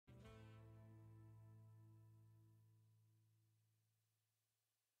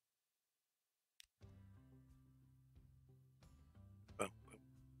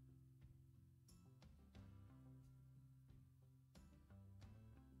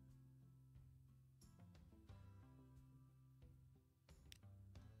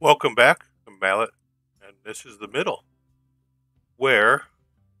Welcome back. I'm Mallet, and this is the middle, where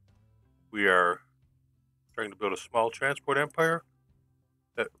we are trying to build a small transport empire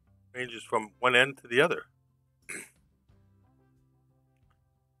that ranges from one end to the other.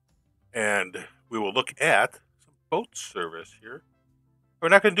 And we will look at some boat service here. We're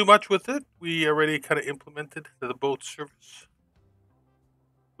not going to do much with it. We already kind of implemented the boat service.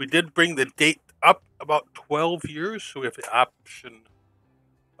 We did bring the date up about 12 years, so we have the option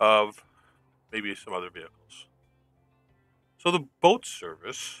of maybe some other vehicles. So the boat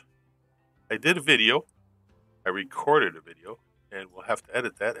service, I did a video. I recorded a video, and we'll have to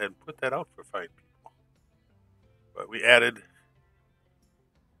edit that and put that out for fine people. But we added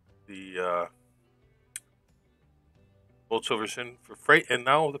the boat service in for freight, and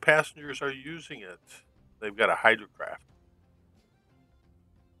now the passengers are using it. They've got a hydrocraft,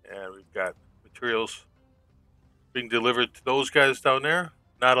 and we've got materials being delivered to those guys down there.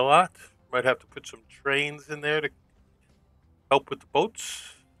 Not a lot. Might have to put some trains in there to help with the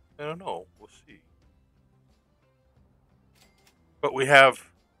boats. I don't know. We'll see. But we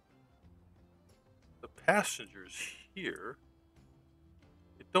have the passengers here.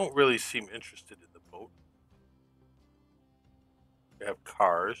 They don't really seem interested in the boat. They have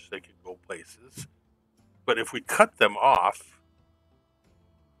cars. They can go places. But if we cut them off,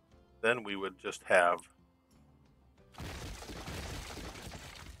 then we would just have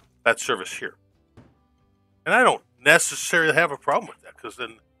that service here. And I don't necessarily have a problem with that, because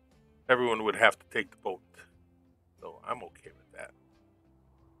then everyone would have to take the boat. So I'm okay with that.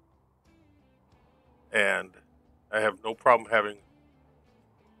 And I have no problem having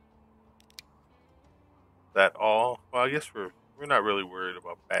that all. Well, I guess we're not really worried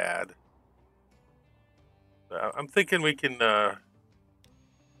about bad. I'm thinking we can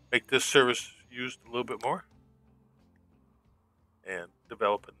make this service used a little bit more and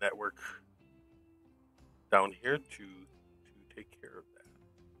develop a network down here to take care of that.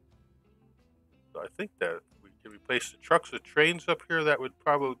 So I think that we can replace the trucks with trains up here. That would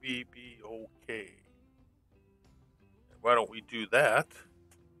probably be okay. And why don't we do that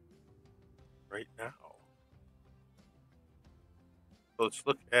right now? So let's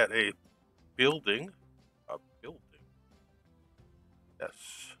look at a building.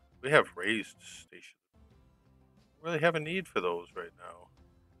 Yes, we have raised stations. We really have a need for those right now.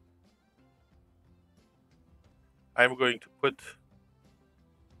 I'm going to put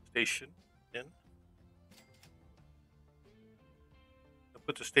station in. I'll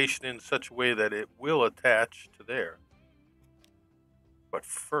put the station in such a way that it will attach to there. But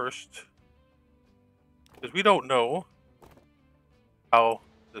first, because we don't know how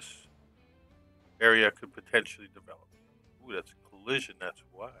this area could potentially develop. Ooh, that's collision, that's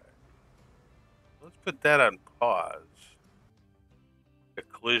why. Let's put that on pause. A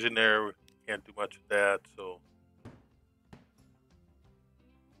collision there, we can't do much with that, so.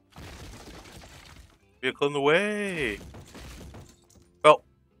 Vehicle in the way. Well,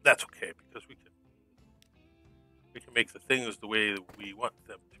 that's okay, because we can make the things the way that we want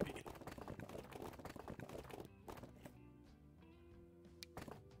them to be.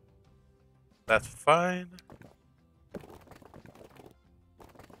 That's fine.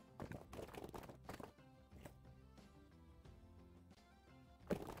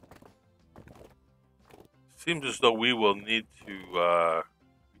 Seems as though we will need to do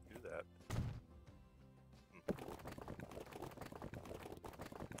that.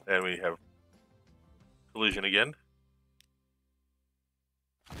 And we have collision again.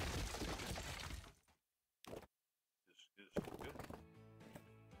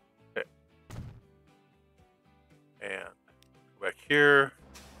 Okay. And go back here.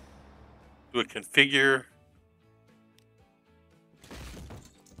 Do a configure.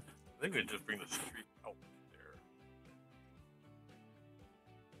 I think we just bring the street out there.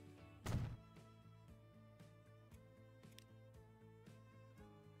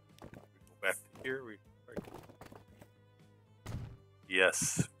 We go back to here.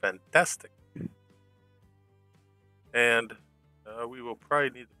 Yes, fantastic. And we will probably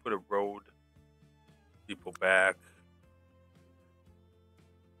need to put a road depot back.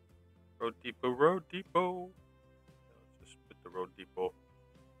 Road depot. Let's just put the road depot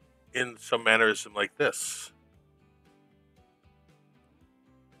in some mannerism like this.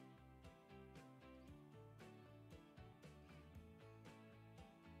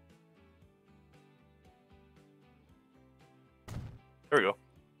 There we go.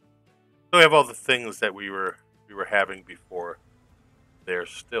 So we have all the things that we were having before there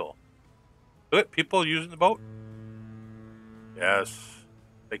still. Look at people using the boat. Yes.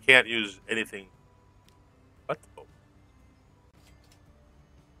 They can't use anything but the boat.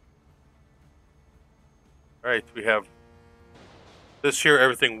 All right, we have this here.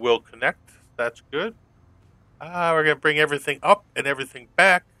 Everything will connect. That's good. We're going to bring everything up and everything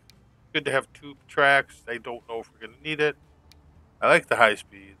back. Good to have 2 tracks. I don't know if we're going to need it. I like the high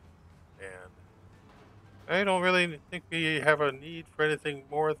speed. And I don't really think we have a need for anything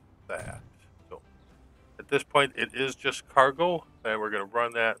more than that. So at this point, it is just cargo. And we're going to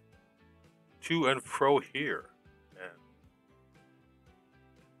run that to and fro here. And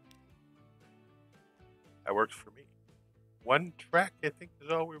that works for me. 1 track, I think, is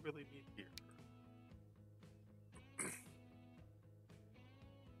all we really need here.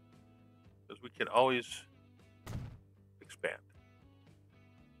 Because we can always expand.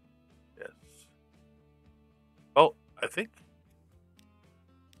 Yes. Well, I think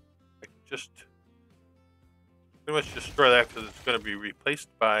I can just pretty much destroy that because it's going to be replaced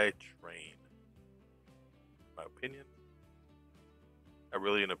by train. My opinion. Not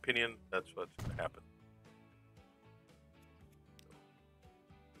really an opinion. That's what's going to happen.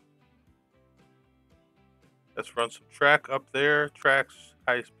 Let's run some track up there. Tracks,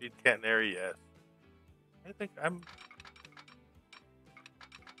 high speed catenary, yes. I think I'm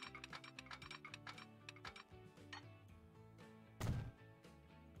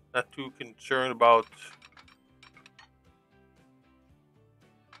not too concerned about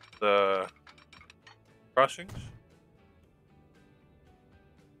the crossings.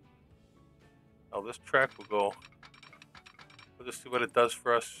 Now this track will go. We'll just see what it does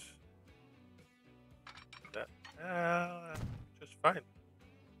for us. That just fine.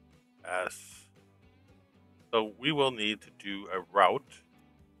 Yes. So we will need to do a route.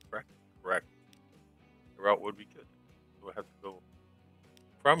 Correct. The route would be good. We'll have to go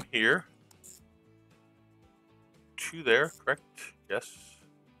from here to there, correct? Yes.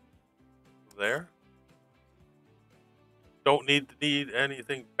 There. Don't need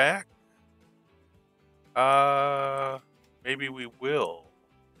anything back. Maybe we will.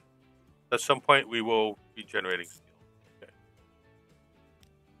 At some point, we will be generating steel. Okay.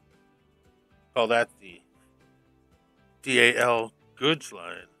 Call that the DAL goods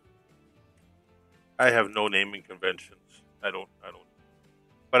line. I have no naming conventions. I don't.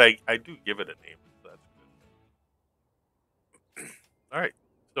 But I do give it a name, so that's good. All right.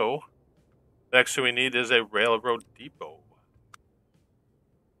 So, next thing we need is a railroad depot.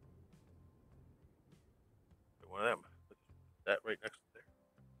 One of them. Put that right next to there.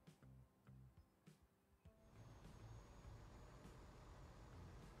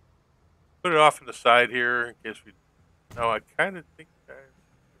 Put it off on the side here in case we. No, I kind of think.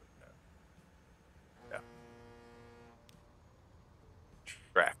 Yeah.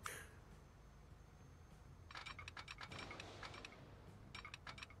 Track.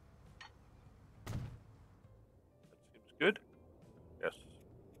 That seems good. Yes.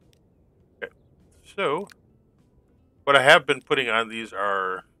 Okay. So, what I have been putting on these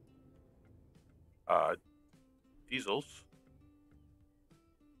are diesels.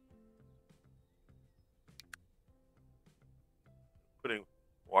 Putting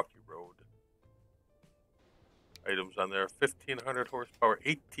Walkie Road items on there. 1,500 horsepower,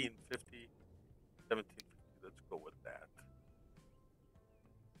 1,850, 1,750. Let's go with that.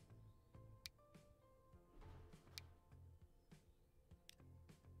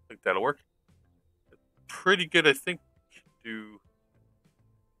 I think that'll work. Pretty good, I think, to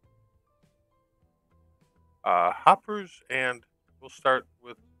hoppers, and we'll start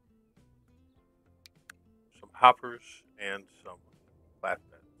with some hoppers and some flatbeds.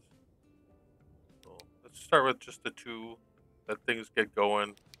 So let's start with just the 2. Let things get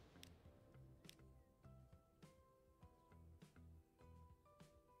going.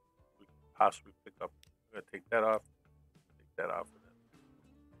 We can possibly pick up. I'm gonna take that off, and then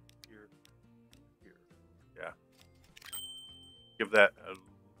here. Yeah. Give that a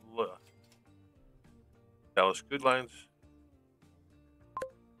look. Dallas Good Lines.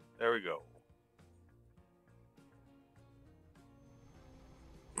 There we go.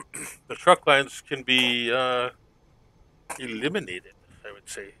 The truck lines can be eliminated, I would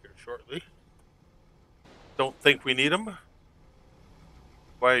say, here shortly. Don't think we need them.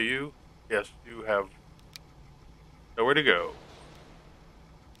 Why are you? Yes, you have nowhere to go.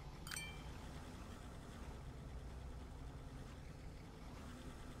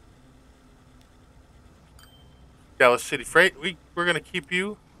 Dallas City Freight, we're going to keep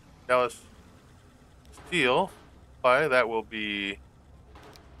you. Dallas Steel Supply, that will be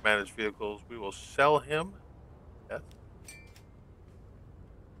managed vehicles. We will sell him. Yes.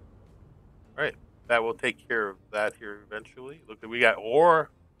 All right. That will take care of that here eventually. Look, we got ore.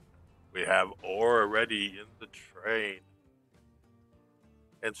 We have ore already in the train.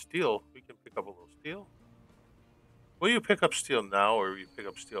 And steel. We can pick up a little steel. Will you pick up steel now, or will you pick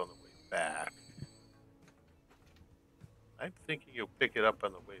up steel on the way back? I'm thinking you'll pick it up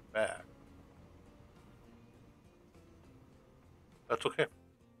on the way back. That's okay.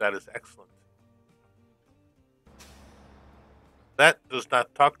 That is excellent. That does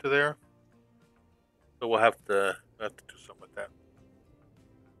not talk to there, so we'll have to do something with that.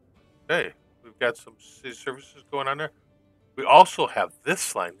 Okay, we've got some city services going on there. We also have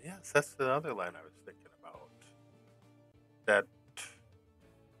this line. Yes, that's the other line I was thinking about. That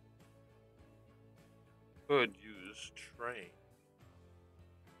could use train.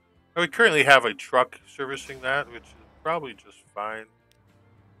 We currently have a truck servicing that, which is probably just fine.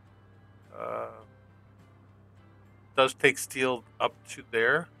 Does take steel up to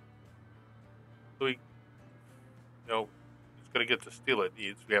there. So we, it's going to get the steel it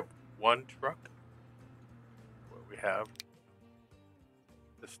needs. We have one truck. What we have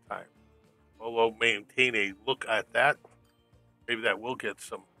this time. Well, we'll maintain a look at that. Maybe that will get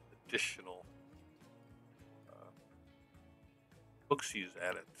some additional look-sees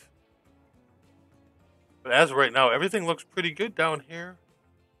at it. But as of right now, everything looks pretty good down here.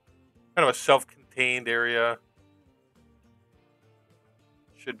 Kind of a self-contained area.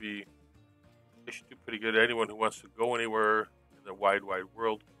 They should do pretty good. Anyone who wants to go anywhere in the wide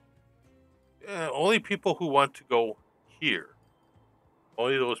world. Only people who want to go here.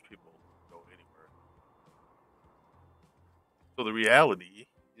 Only those people go anywhere. So the reality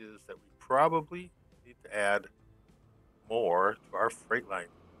is that we probably need to add more to our freight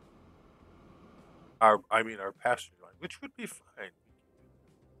line. Our passenger line, which would be fine.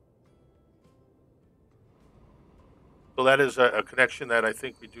 So that is a connection that I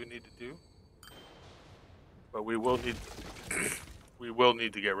think we do need to do. But we will need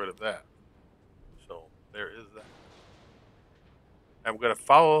to get rid of that. So there is that. I'm going to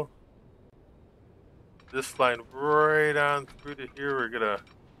follow this line right on through to here. We're going to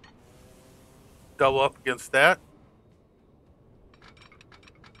double up against that.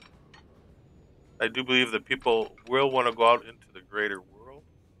 I do believe that people will want to go out into the greater world.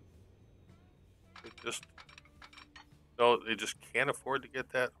 They just can't afford to get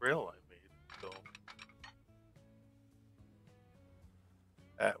that rail line made. So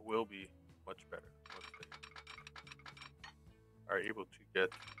that will be much better once they are able to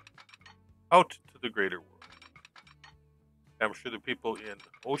get out to the greater world. I'm sure the people in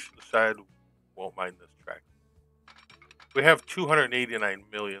Oceanside won't mind this track. We have 289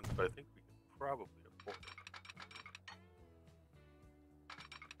 million, so I think we can probably afford it.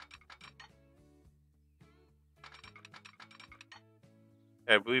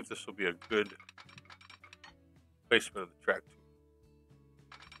 I believe this will be a good placement of the track too.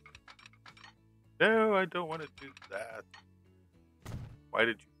 No, I don't want to do that. Why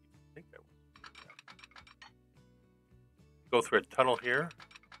did you think I would do that? Go through a tunnel here.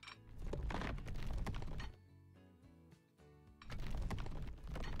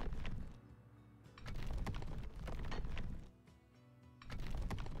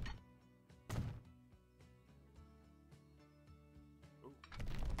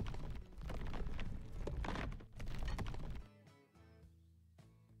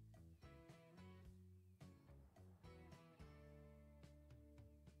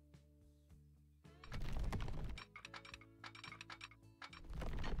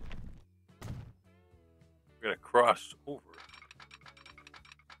 We're going to cross over.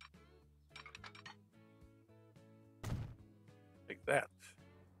 Like that.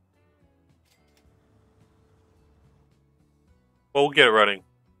 Well, we'll get it running.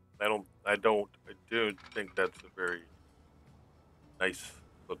 I do think that's a very nice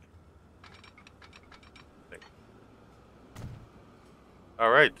looking thing. All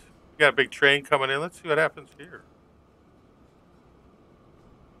right. We got a big train coming in. Let's see what happens here.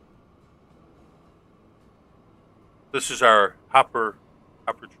 This is our hopper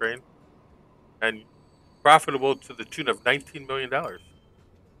train, and profitable to the tune of $19 million.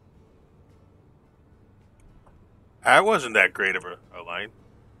 That wasn't that great of a line.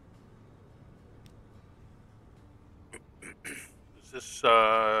 Is this,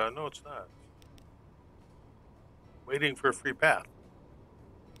 no it's not. Waiting for a free path.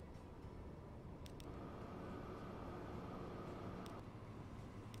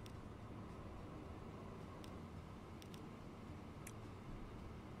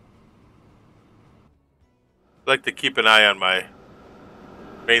 I like to keep an eye on my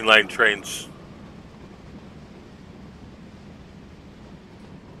mainline trains.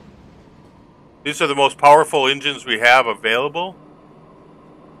 These are the most powerful engines we have available.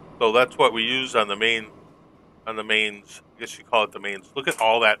 So that's what we use on the mains. I guess you call it the mains. Look at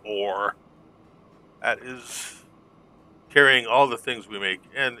all that ore. That is carrying all the things we make,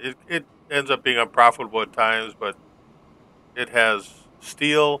 and it ends up being unprofitable at times, but it has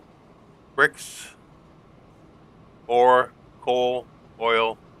steel, bricks, ore, coal,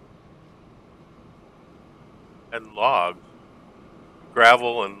 oil, and logs,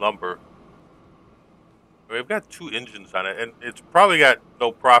 gravel, and lumber. We've got 2 engines on it, and it's probably got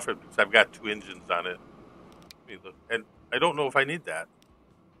no profit because I've got 2 engines on it. Let me look, and I don't know if I need that.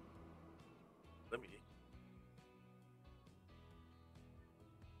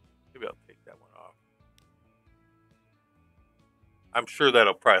 Maybe I'll take that one off. I'm sure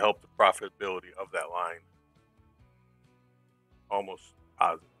that'll probably help the profitability of that line. Almost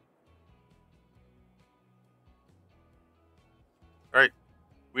positive. All right,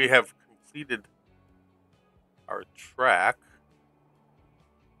 we have completed our track.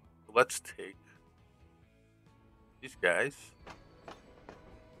 Let's take these guys.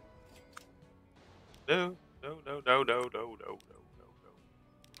 No.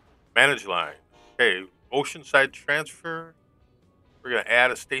 Manage line. Okay, oceanside transfer. We're going to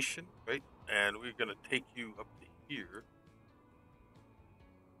add a station, right? And we're going to take you up to here.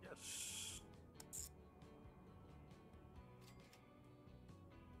 Yes.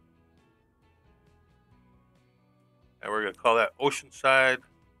 And we're going to call that Oceanside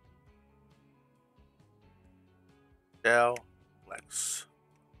Del Flex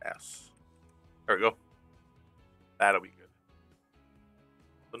S. There we go. That'll be good.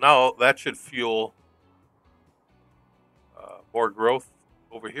 So now that should fuel more growth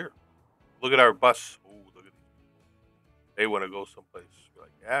over here. Look at our bus. Ooh, look at these. They want to go someplace. We're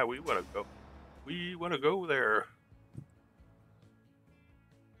like, yeah, we want to go. We want to go there.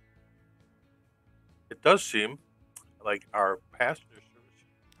 It does seem like our passenger service is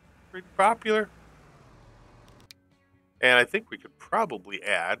pretty popular. And I think we could probably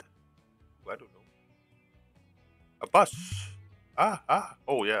add, I don't know, a bus.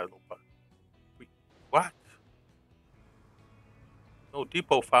 Oh yeah, no bus. What? No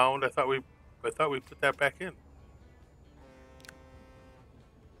depot found. I thought we put that back in.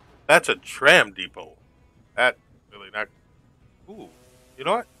 That's a tram depot. That really not. Ooh, you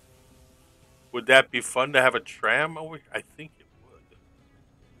know what? Would that be fun to have a tram over here? I think it would.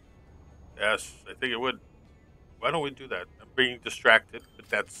 Yes, I think it would. Why don't we do that? I'm being distracted, but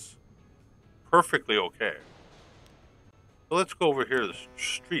that's perfectly okay. So let's go over here to the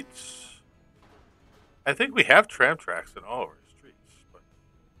streets. I think we have tram tracks in all of our streets, but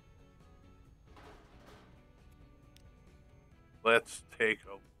let's take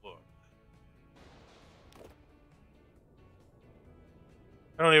a look.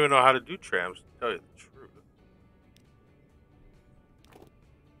 I don't even know how to do trams, to tell you the truth.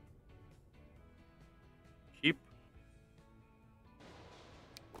 Keep.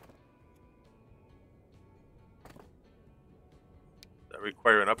 Does that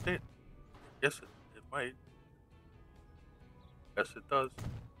require an update? Yes, it might. Yes, it does.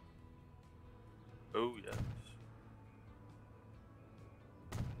 Oh, yes.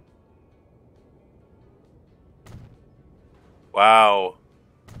 Wow.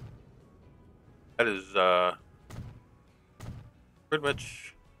 That is pretty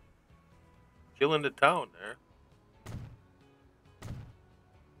much killing the town there.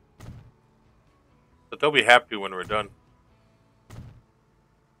 But they'll be happy when we're done.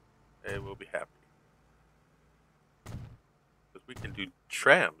 They will be happy. Because we can do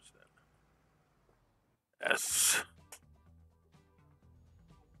trams then. Yes.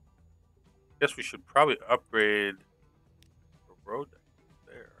 Guess we should probably upgrade the road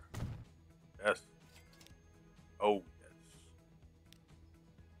there. Yes. Oh, yes.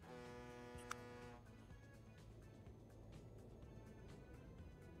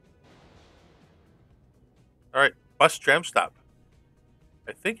 All right, bus tram stop.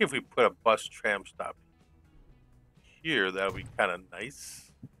 I think if we put a bus tram stop here, that'll be kind of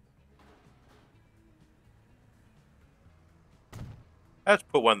nice. Let's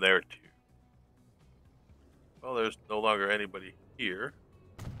put one there too. Well, there's no longer anybody here.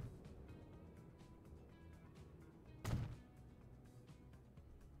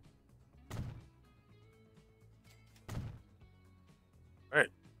 All right.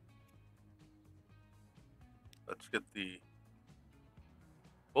 Let's get the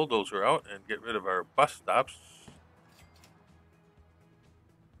bulldozer out and get rid of our bus stops.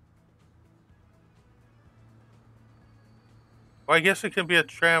 Well, I guess it can be a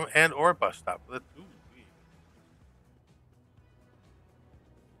tram and or bus stop. Let's do.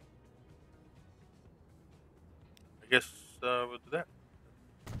 I guess we'll do that.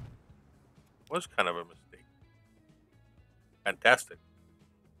 Was kind of a mistake. Fantastic.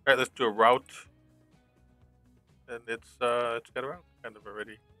 All right, let's do a route. and it's got a route kind of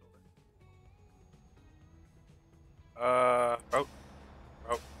already. Route,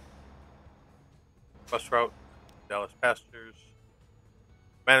 route, bus route, Dallas passengers,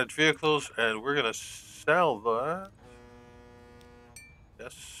 managed vehicles, and we're gonna sell the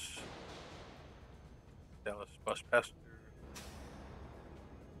yes, Dallas bus passenger.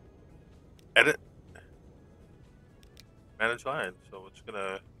 Edit, manage line. So it's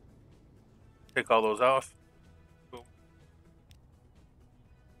gonna take all those off. Boom.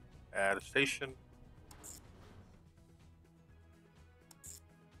 Add a station.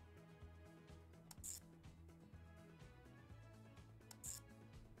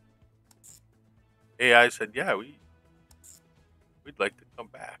 AI said, "Yeah, we'd like to come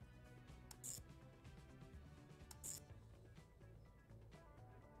back."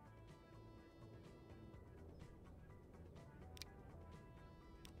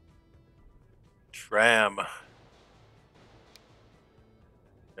 Tram.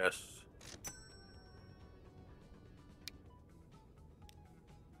 Yes.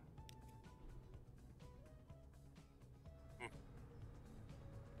 Hmm.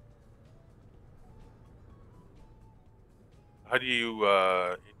 How do you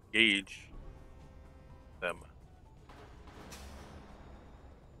engage them?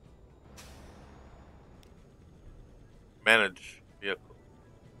 Manage vehicle.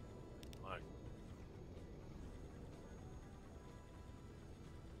 Line.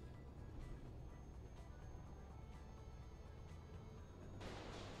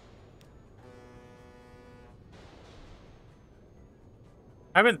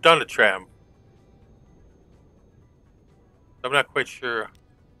 I haven't done a tram. I'm not quite sure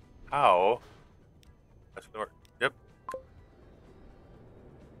how that's gonna work. Yep.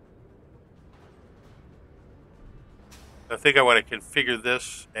 I think I want to configure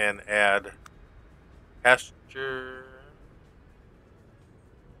this and add passenger.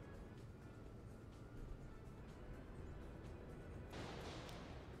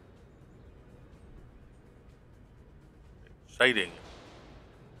 Sighting.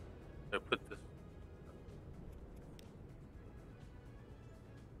 I put this.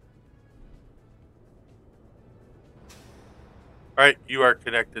 All right, you are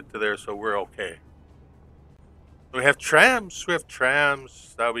connected to there, so we're okay. We have trams. We have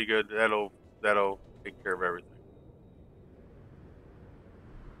trams. That'll be good. That'll take care of everything.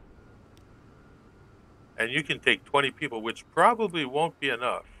 And you can take 20 people, which probably won't be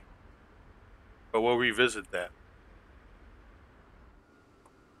enough. But we'll revisit that.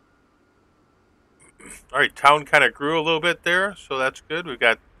 All right, town kind of grew a little bit there, so that's good. We've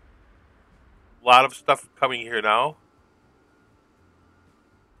got a lot of stuff coming here now.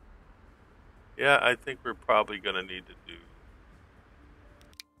 Yeah, I think we're probably going to need to do.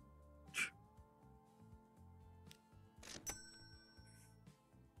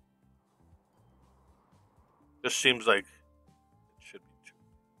 This seems like it should be two.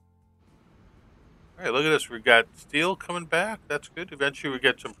 All right, look at this. We've got steel coming back. That's good. Eventually, we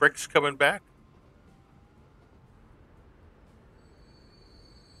get some bricks coming back.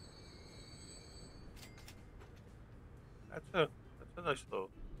 That's a nice little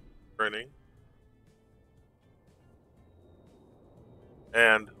burning.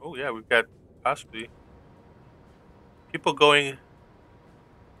 And oh yeah, we've got possibly people going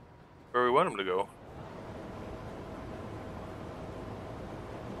where we want them to go.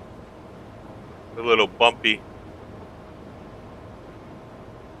 A little bumpy.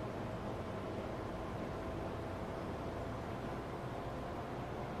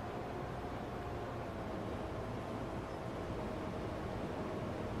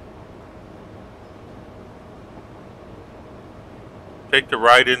 Take the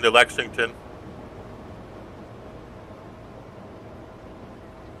ride into Lexington.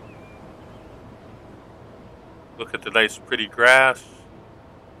 Look at the nice, pretty grass.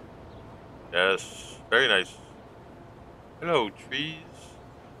 Yes, very nice. Hello, trees.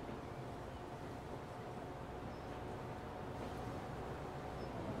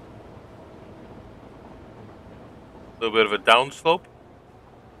 A little bit of a downslope.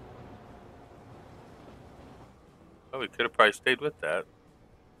 Oh, we could have probably stayed with that.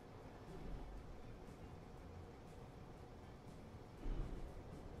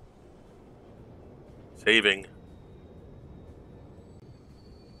 Saving.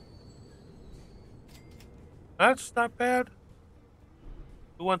 That's not bad.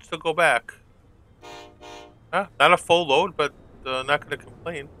 Who wants to go back? Huh? Not a full load, but not going to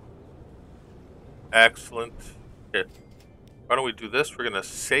complain. Excellent. Okay. Why don't we do this? We're going to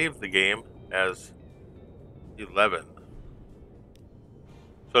save the game as 11.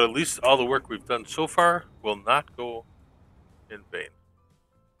 So at least all the work we've done so far will not go in vain.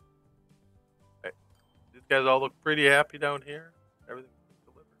 Okay. These guys all look pretty happy down here. Everything's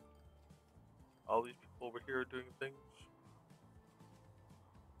delivered. All these people over here are doing things.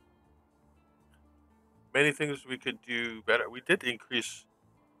 Many things we could do better. We did increase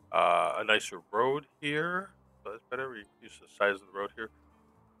a nicer road here. So that's better. We increased the size of the road here.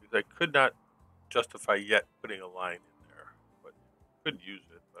 Because I could not justify yet putting a line in there. But could use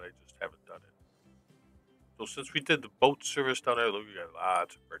it, but I just haven't done it. So since we did the boat service down there, look, we got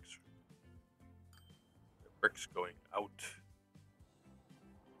lots of bricks. The bricks going out.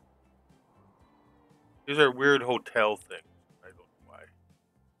 These are weird hotel things. I don't know why.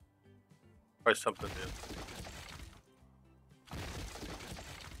 Try something in.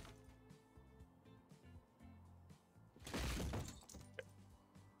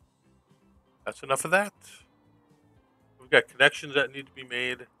 That's enough of that. We've got connections that need to be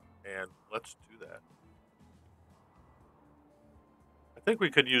made, and let's do that. I think we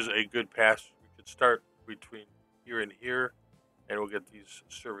could use a good pass. We could start between here and here, and we'll get these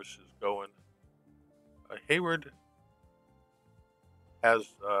services going. Hayward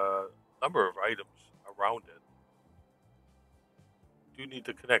has a number of items around it. We do need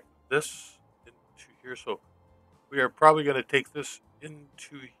to connect this into here, so we are probably going to take this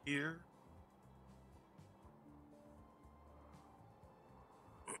into here.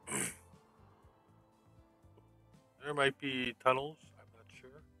 There might be tunnels, I'm not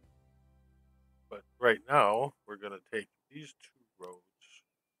sure. But right now, we're going to take these two roads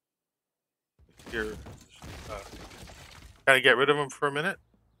here. Kind of get rid of them for a minute.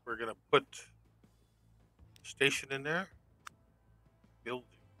 We're going to put station in there.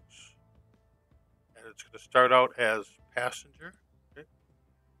 Buildings. And it's going to start out as passenger. Okay.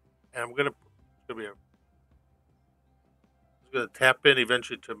 And I'm going to tap in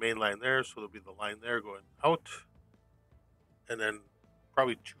eventually to main line there, so there'll be the line there going out. And then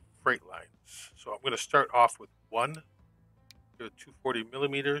probably two freight lines. So I'm going to start off with one. Go 240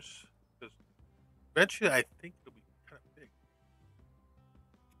 millimeters. Because eventually I think it'll be kind of big.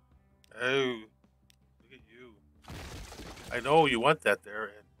 Oh, look at you. I know you want that there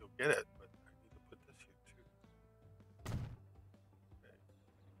and you'll get it, but I need to put this here too.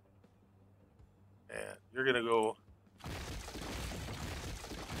 Okay. And you're going to go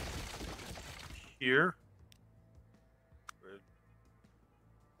here.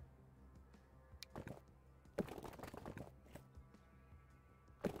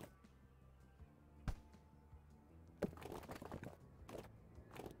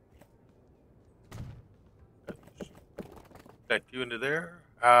 Connect you into there.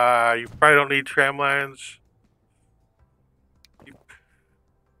 You probably don't need tram lines. Keep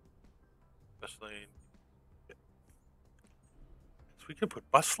bus lane. So we can put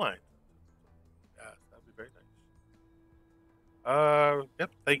bus lines. Yeah, that'd be very nice.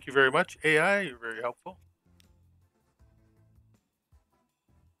 Yep. Thank you very much, AI. You're very helpful.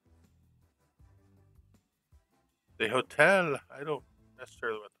 The hotel. I don't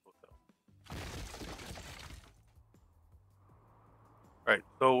necessarily want the hotel. Right.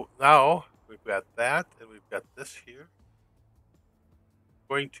 So now we've got that, and we've got this here. I'm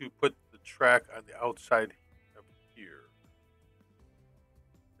going to put the track on the outside of here.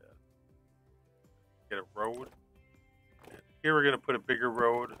 Get a road. And here we're going to put a bigger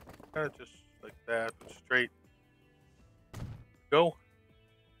road, kind of just like that, but straight. Go.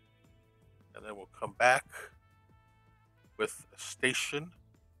 And then we'll come back with a station.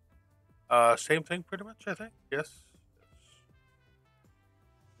 Same thing pretty much, I think. Yes.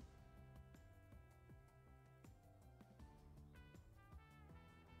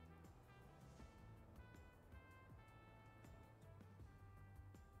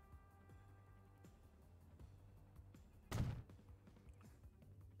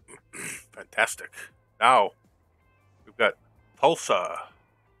 Fantastic. Now we've got Tulsa. How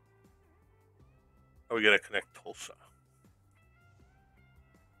are we going to connect Tulsa?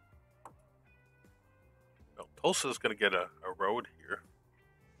 No, Tulsa is going to get a road here.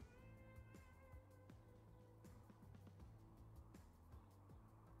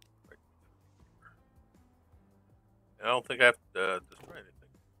 And I don't think I have to destroy anything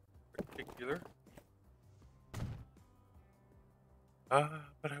particular.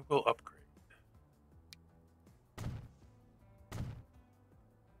 But I will upgrade.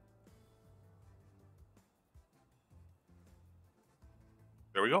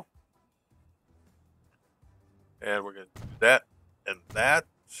 There we go. And we're going to do that and that.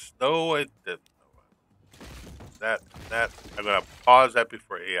 No, I didn't. That and that. I'm going to pause that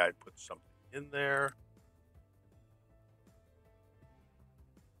before AI puts something in there.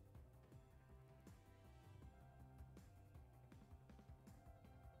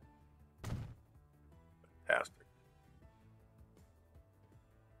 fantastic.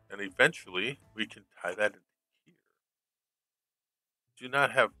 And eventually we can tie that into here. Do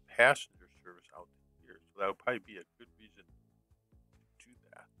not have passenger service out here, so that would probably be a good reason to do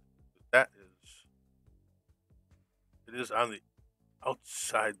that. But that is, it is on the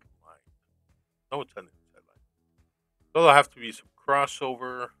outside line. No, it's on the inside line. So there'll have to be some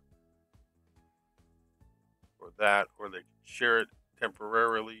crossover or that, or they can share it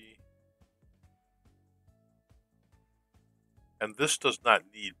temporarily. And this does not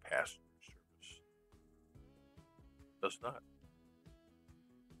need passenger service. Does not.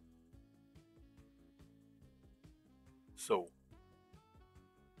 So,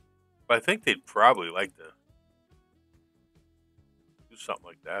 but I think they'd probably like to do something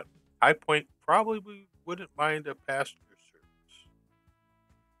like that. High Point probably wouldn't mind a passenger service.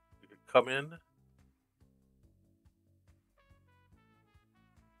 You could come in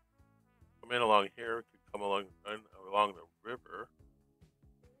along here, could come along the river.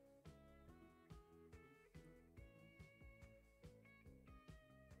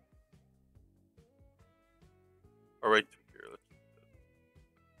 Or right through here.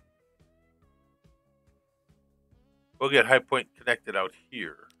 We'll get High Point connected out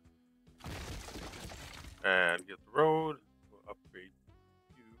here. And get the road. We'll upgrade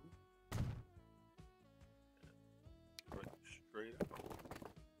you. And right straight up.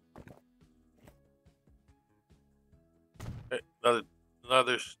 Okay,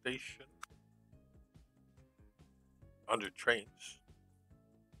 another station. Under trains.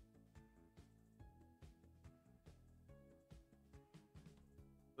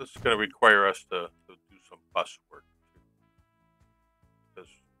 This is going to require us to do some bus work too, because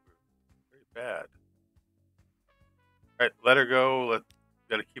we're very bad. All right, let her go.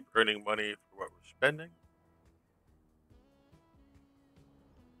 Got to keep earning money for what we're spending.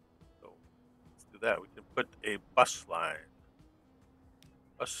 So let's do that. We can put a bus line.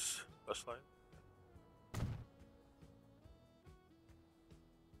 Bus line.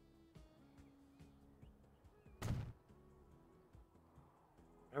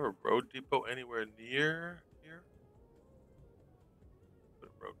 Have a road depot anywhere near here? Put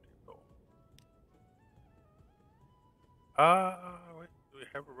a road depot. Wait, do we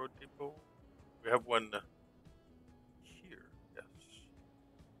have a road depot? We have one here, yes.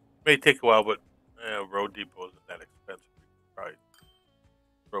 May take a while, but road depot isn't that expensive. We can probably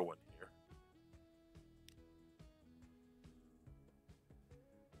throw one here.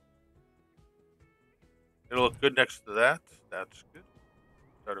 It'll look good next to that. That's good.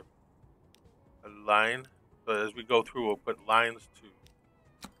 Start a line. So as we go through, we'll put lines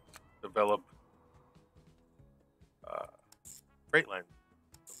to develop freight line.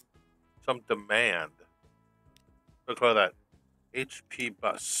 Some demand. Look at that. HP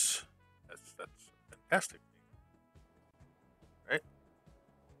bus. That's fantastic. Right?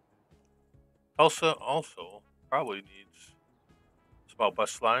 Tulsa also probably needs a small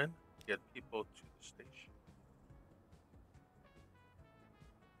bus line to get people to the station.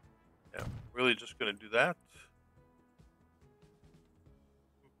 Yeah, really just going to do that.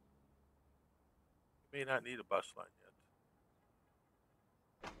 You may not need a bus line yet.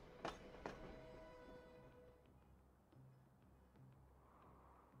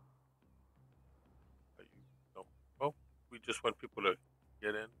 No. Well, we just want people to get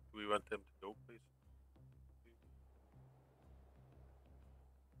in. Do we want them to go places?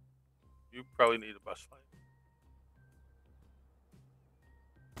 You probably need a bus line.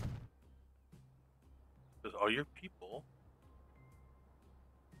 Because all your people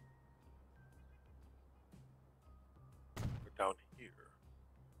are down here.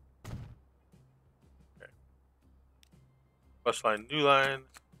 Okay. Bus line, new line.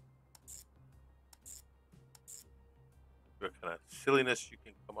 What kind of silliness you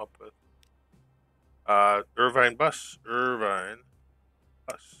can come up with. Irvine bus.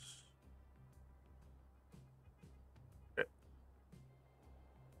 Okay.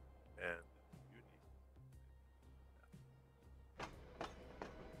 And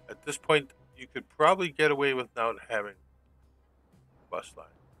at this point, you could probably get away without having a bus line.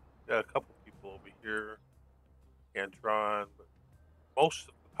 Got a couple people over here, Antron, but most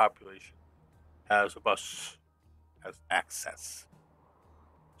of the population has a bus, has access.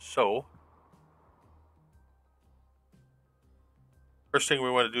 So, first thing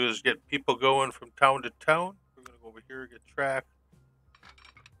we want to do is get people going from town to town. We're going to go over here, get track.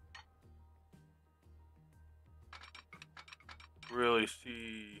 Really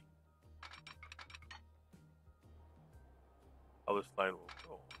see how this line will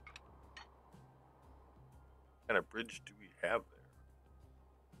go. What kind of bridge do we have there?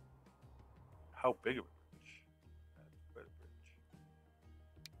 How big of a bridge?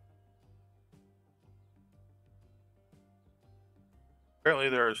 Apparently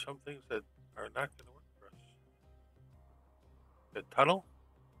there are some things that are not going to work for us. The tunnel?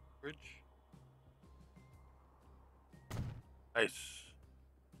 Bridge? Nice.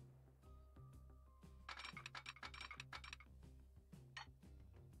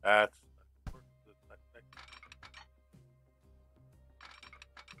 That's not work. That's not connected.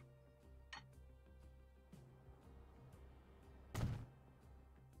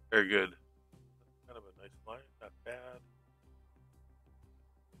 Very good. That's kind of a nice line. Not bad.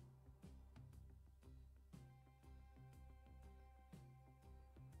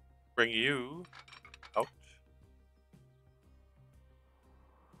 Bring you out.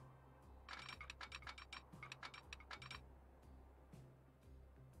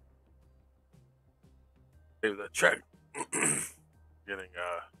 Save that check. Getting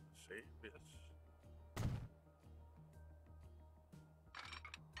save, yes.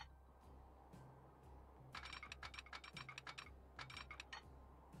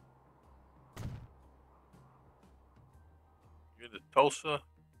 You're to Tulsa.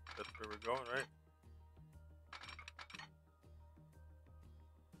 That's where we're going, right?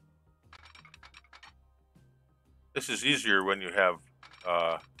 This is easier when you have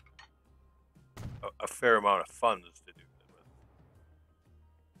a fair amount of funds to do it with.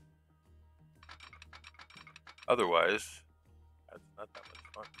 Otherwise, that's not that much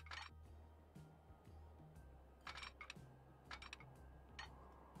fun.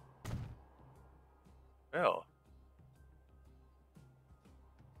 Well,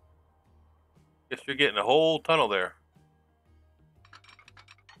 guess you're getting a whole tunnel there.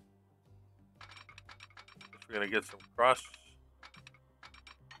 Guess we're gonna get some cross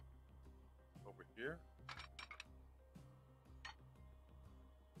over here.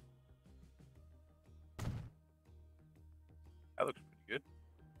 That looks pretty good.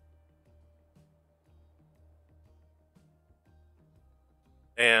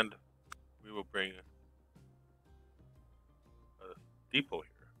 And we will bring a depot here.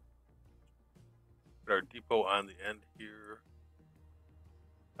 Put our depot on the end here.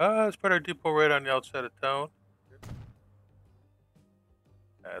 Let's put our depot right on the outside of town.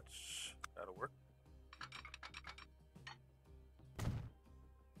 That'll work.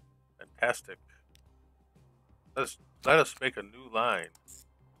 Fantastic. Let us make a new line.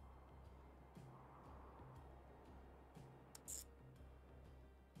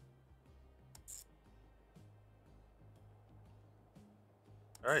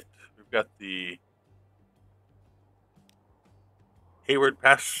 All right, we've got the Hayward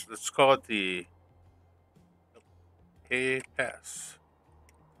Pass. Let's call it the Hay Pass.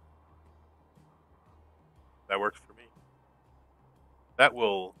 That works for me. That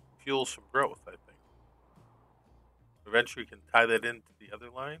will fuel some growth, I think. Eventually, we can tie that into the other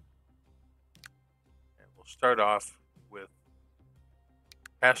line. And we'll start off with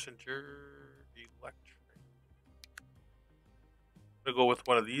passenger electric. I'm going to go with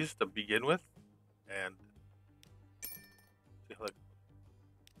one of these to begin with. And see how that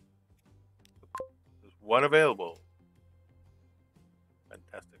goes. There's one available.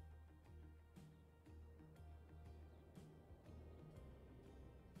 Fantastic.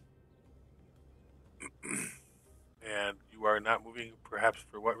 And you are not moving, perhaps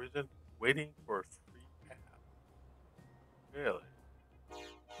for what reason? Waiting for a free path. Really?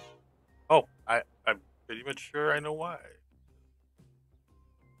 Oh, I'm pretty much sure I know why.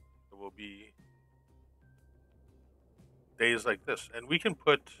 There will be days like this, and we can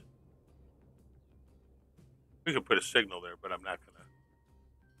put a signal there, but I'm not gonna.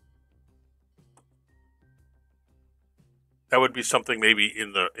 That would be something maybe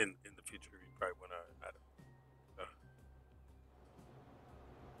in the future. You probably want to add it.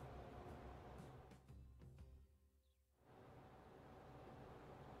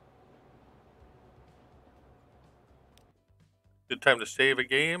 Good time to save a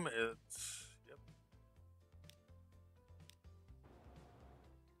game. It's yep.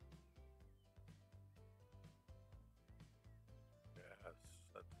 Yes,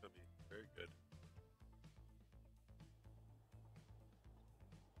 that's gonna be very good.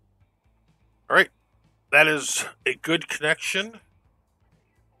 All right, that is a good connection.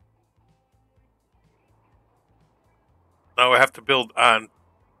 Now I have to build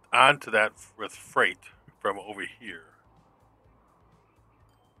onto that with freight from over here,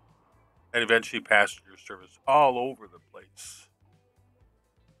 and eventually passenger service all over the place.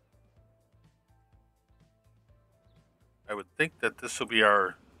 I would think that this will be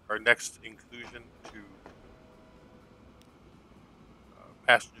our next inclusion to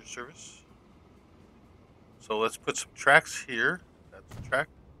passenger service. So let's put some tracks here. That's track,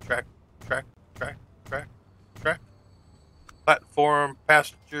 track, track, track, track, track. Platform,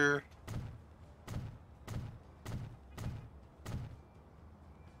 passenger.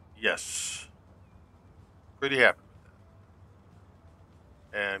 Yes. Pretty happy with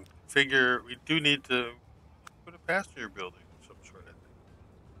that. And figure we do need to put a passenger building of some sort, I think.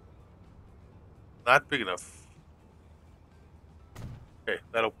 Not big enough. Okay,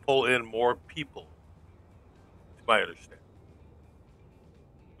 that'll pull in more people, to my understanding.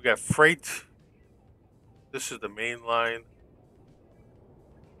 We got freight. This is the main line.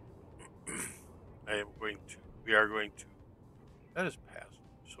 We are going to, that is passenger.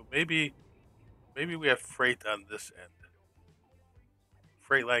 So maybe we have freight on this end.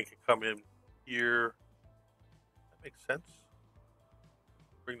 Freight line can come in here. That makes sense.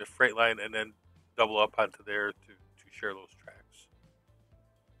 Bring the freight line and then double up onto there to share those tracks.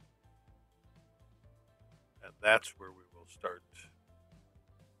 And that's where we will start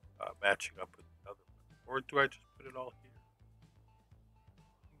matching up with the other one. Or do I just put it all here?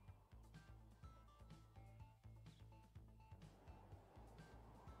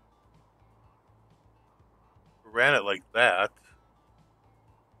 We ran it like that.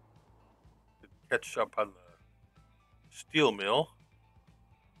 To catch up on the steel mill.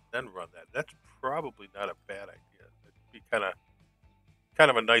 Then run that. That's probably not a bad idea. It'd be kind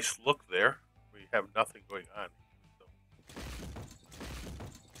of a nice look there. We have nothing going on. So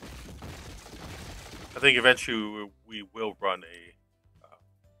I think eventually we will run a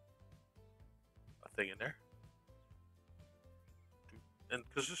thing in there, and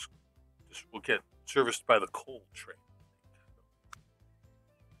because this will get serviced by the coal train.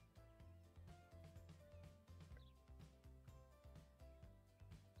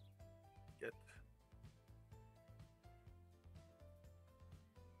 Get like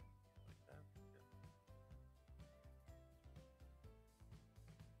that.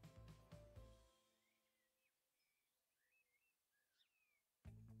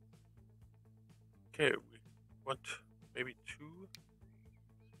 Okay, we want maybe two.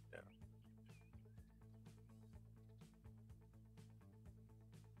 Yeah.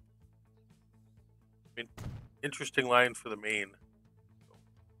 I mean, interesting line for the main. So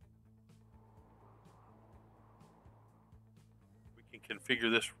we can configure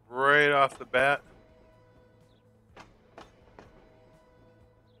this right off the bat.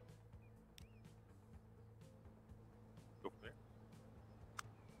 Go from there.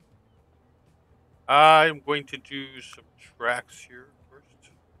 I'm going to do some tracks here first.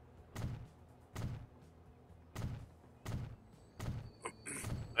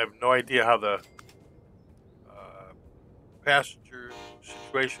 I have no idea how the passenger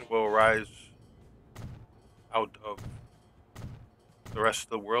situation will arise out of the rest of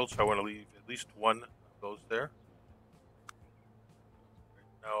the world, so I want to leave at least one of those there. Right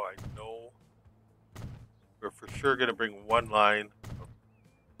now, I know we're for sure going to bring one line of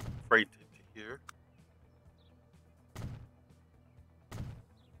freight into here.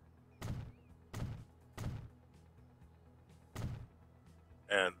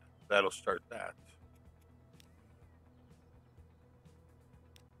 And that'll start that.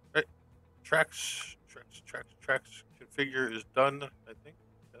 Right. Tracks configure is done, I think.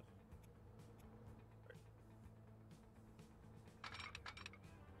 Yes. Right.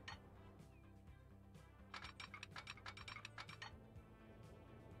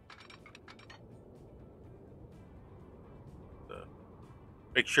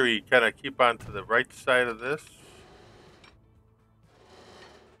 Make sure you kind of keep on to the right side of this.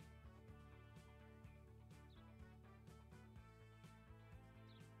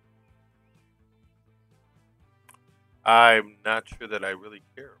 I'm not sure that I really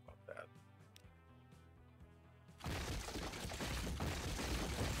care about that.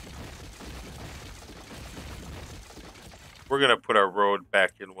 We're going to put our road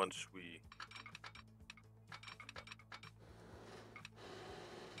back in once we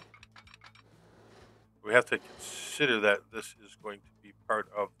have to consider that this is going to be part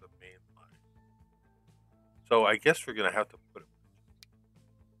of the main line. So I guess we're going to have to put it.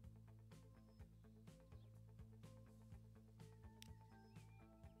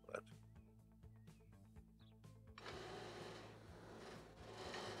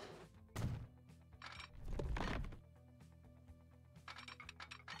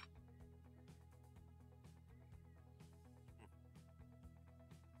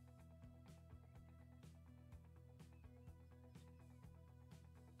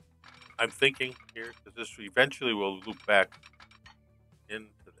 I'm thinking here because this eventually will loop back into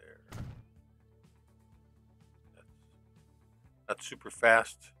there. That's not super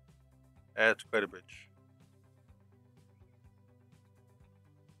fast. That's quite a bridge.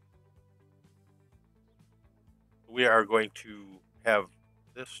 We are going to have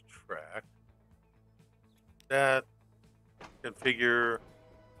this track that configure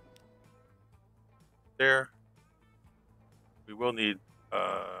there. We will need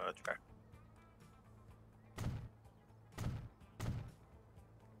a track.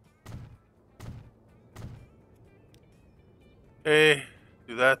 Okay,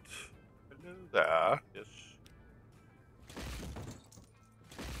 do that. Hello there. Yes.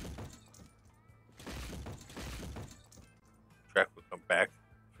 Track will come back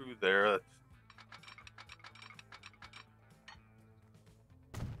through there. That's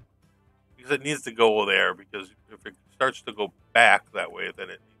because it needs to go there, because if it starts to go back that way, then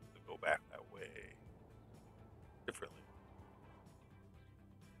it needs to go back that way differently.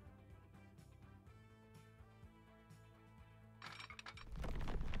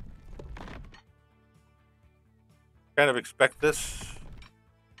 Kind of expect this.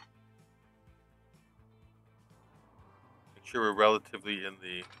 Make sure we're relatively in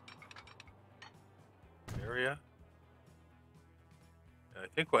the area. And I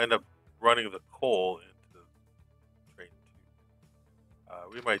think we'll end up running the coal into train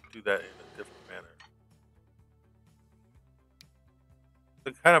 2. We might do that in a different manner.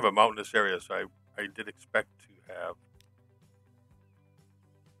 It's kind of a mountainous area, so I did expect to have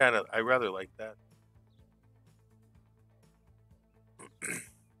I rather like that.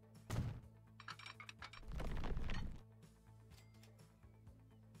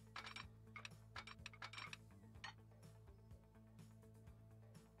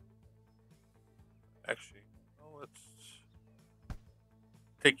 Actually, well, let's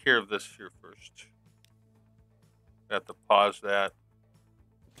take care of this here first. I have to pause that.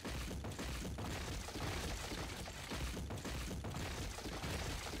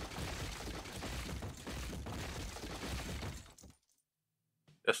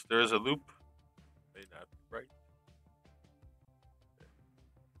 Yes, there is a loop. May not be right.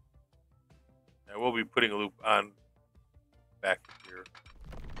 I will be putting a loop on back here.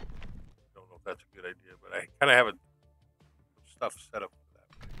 Don't know if that's a good idea, but I kind of have some stuff set up for that.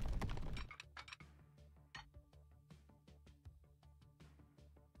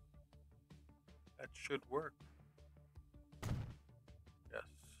 That should work. Yes,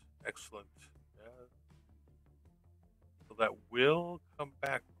 excellent. Yeah. So that will come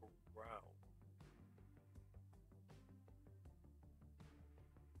back around.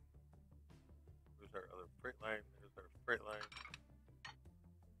 There's our other freight line. There's our freight line.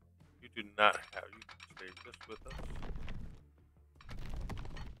 You do not have. You can stay just with us.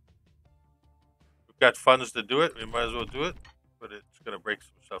 We've got funds to do it. We might as well do it, but it's going to break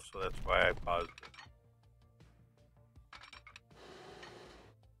some stuff, so that's why I paused it.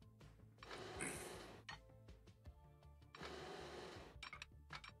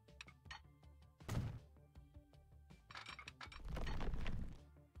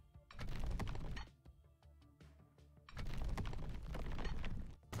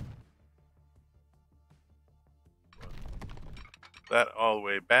 That all the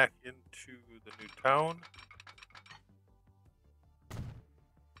way back into the new town.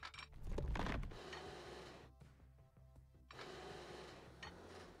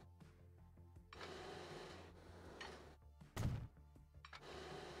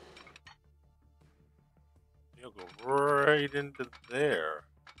 You'll go right into there.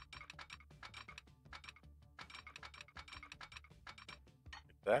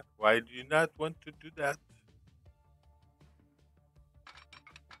 Like that. Why do you not want to do that?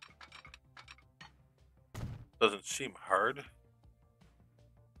 Doesn't seem hard.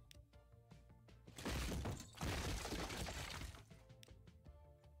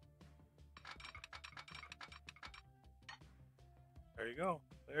 There you go.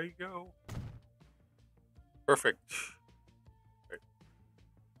 There you go. Perfect. Right.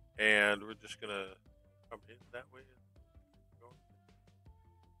 And we're just going to come in that way.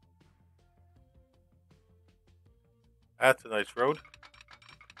 That's a nice road.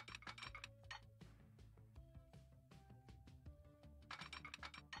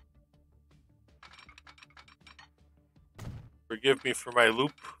 Forgive me for my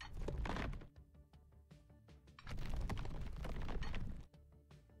loop.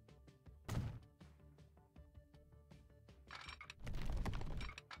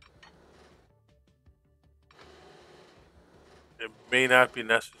 It may not be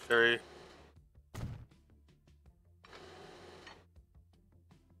necessary.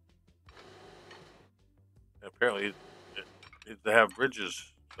 Apparently, it needs to have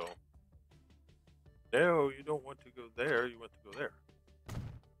bridges, so. No, you don't want to go there. You want to go there.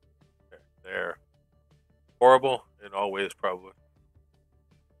 Okay, there. Horrible in all ways, probably.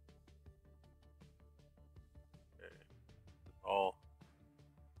 Okay.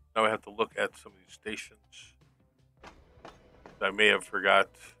 Now I have to look at some of these stations. I may have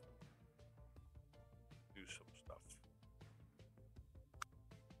forgot to do some stuff.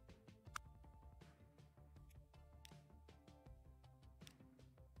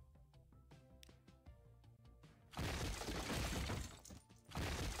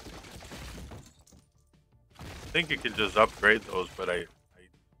 I think you can just upgrade those, but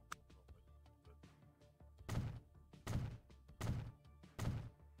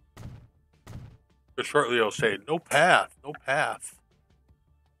shortly I'll say no path, no path.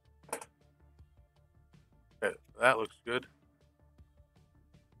 Okay, that looks good.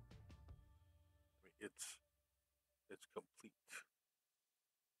 It's complete.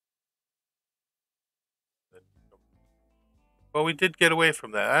 Well, we did get away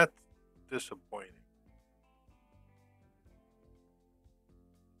from that. That's disappointing.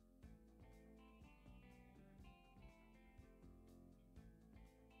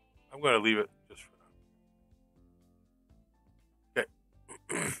 I'm going to leave it just for now. Okay.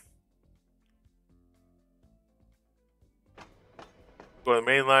 Go to the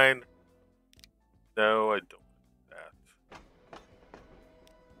main line. No, I don't do that.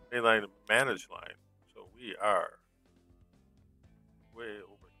 Main line, manage line. So we are way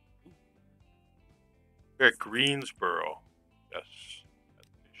over. Ooh. We're at Greensboro. Yes.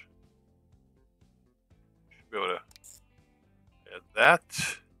 Should be able to add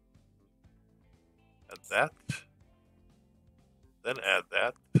that. Add that. Then add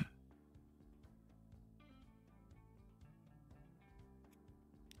that.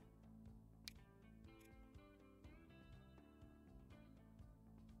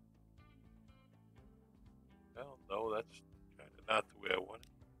 Well, no, that's kind of not the way I want it.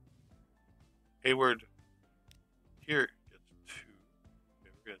 Hayward here gets 2.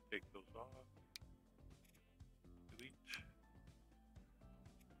 Okay, we're going to take those off. Delete.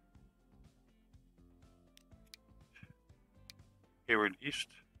 Hayward East.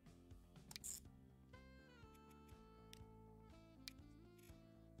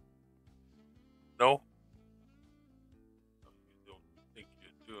 No. You don't think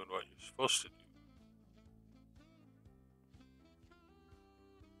you're doing what you're supposed to do.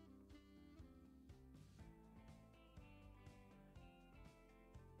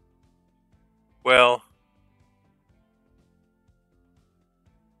 Well,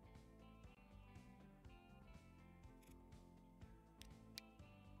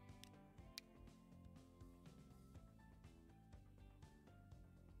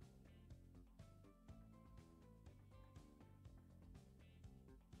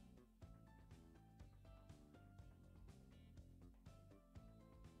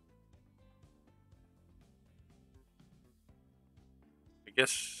 I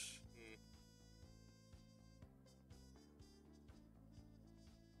guess.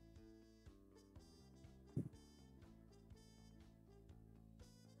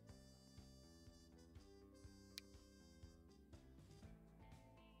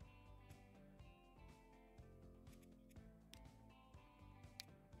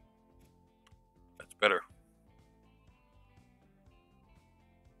 That's better.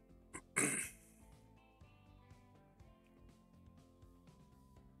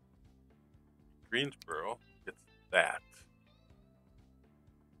 Greensboro gets that.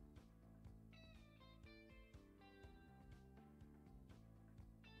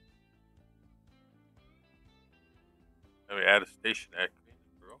 Let me add a station at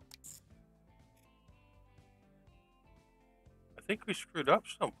Greensboro. I think we screwed up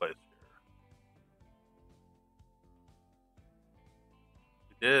someplace here.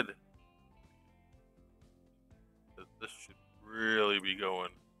 We did. This should really be going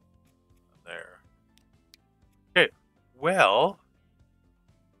there. Okay, well,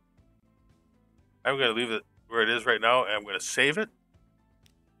 I'm going to leave it where it is right now, and I'm going to save it.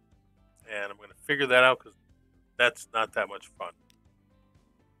 And I'm going to figure that out because that's not that much fun.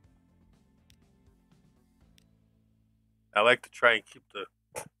 I like to try and keep the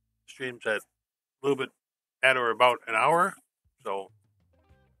streams at a little bit at or about an hour. So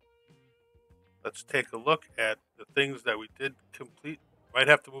let's take a look at the things that we did complete. Might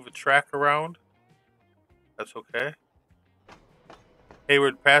have to move a track around. That's okay.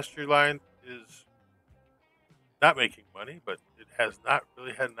 Hayward pasture line is not making money, but it has not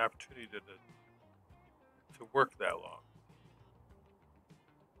really had an opportunity to work that long.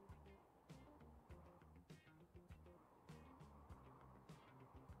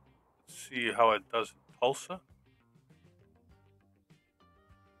 Let's see how it does in Tulsa.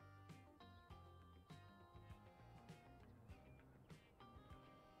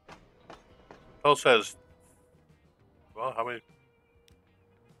 Tulsa has, well, how many?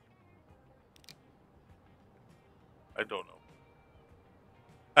 I don't know.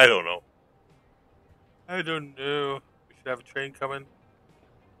 I don't know. I don't know. We should have a train coming.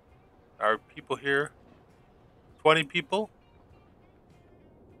 Are people here? 20 people?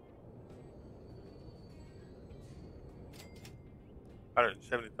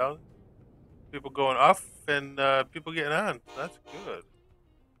 170,000? People going off and people getting on. That's good.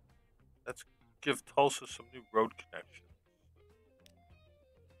 Let's give Tulsa some new road connections.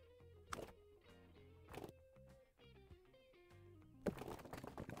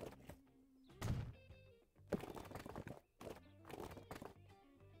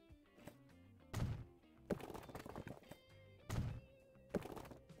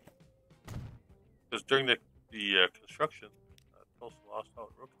 Because during the construction, Tulsa lost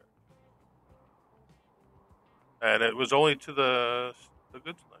out road connection. And it was only to the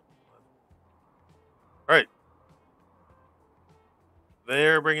goods line. All right.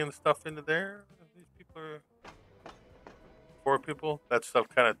 They're bringing stuff into there. These people are 4 people. That stuff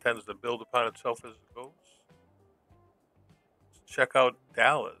kind of tends to build upon itself as it goes. Let's check out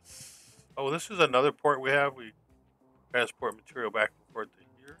Dallas. Oh, this is another port we have. We transport material back and forth to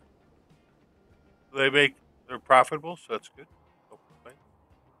here. They're profitable, so that's good. No complaints.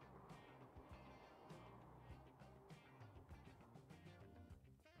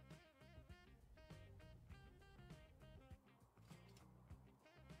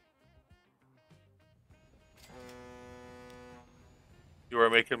 You are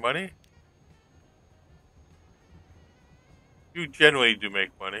making money? You generally do make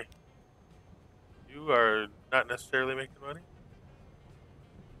money. You are not necessarily making money?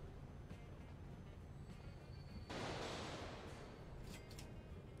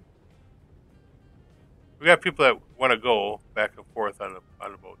 We got people that want to go back and forth on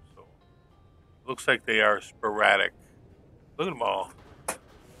the boat, so it looks like they are sporadic. Look at them all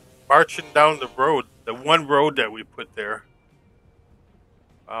marching down the road, the one road that we put there.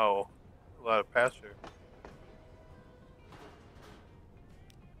 Wow, a lot of passengers.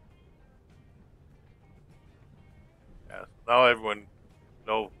 Yeah, so now everyone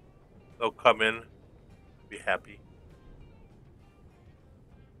they'll come in, be happy.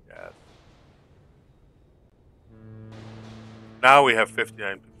 Yes. Now we have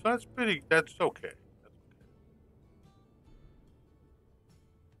 59 people, so that's pretty. That's okay. That's okay.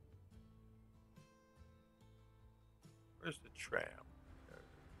 Where's the tram?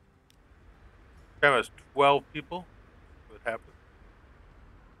 Tram has 12 people. What happened?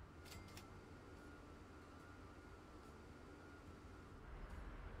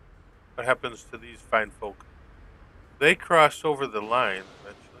 What happens to these fine folk? They cross over the line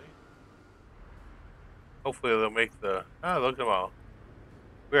eventually. Hopefully they'll make the... Ah, look at them all.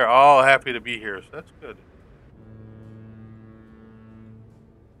 We are all happy to be here, so that's good.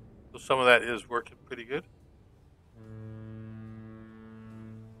 So some of that is working pretty good.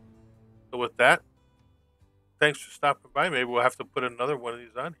 So with that, thanks for stopping by. Maybe we'll have to put another one of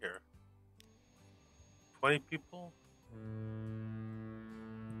these on here. 20 people.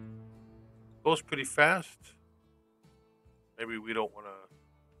 Goes pretty fast. Maybe we don't want to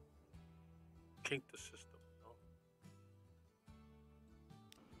kink the system. No?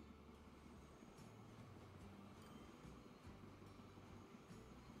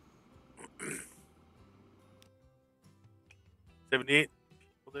 78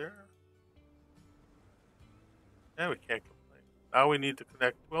 people there. Yeah, we can't complain. Now we need to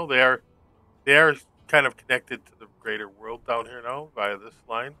connect. Well, they are kind of connected to the greater world down here now via this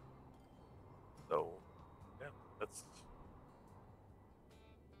line. So, yeah, let's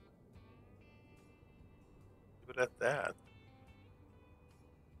leave it at that.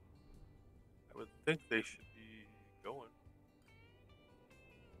 I would think they should be going.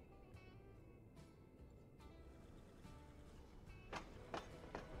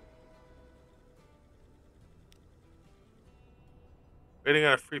 Waiting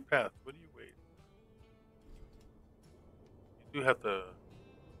on a free path. What do you wait? You do have to...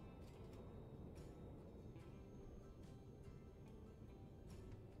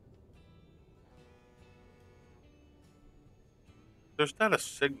 There's not a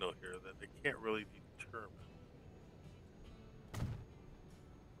signal here that they can't really determine. I'm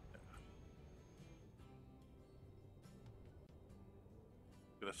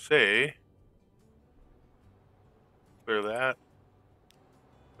going to say... Clear that.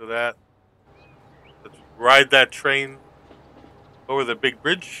 Clear that. Let's ride that train over the big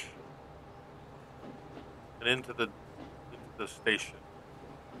bridge and into the station.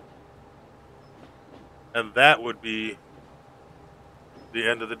 And that would be the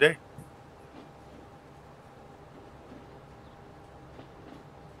end of the day.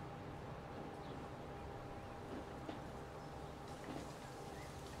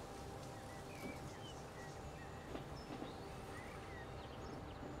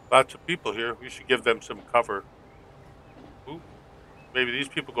 Lots of people here. We should give them some cover. Ooh, maybe these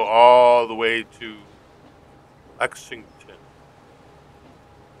people go all the way to Lexington.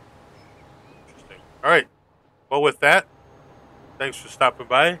 Interesting. All right. Well, with that, thanks for stopping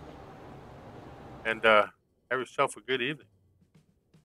by, and have yourself a good evening.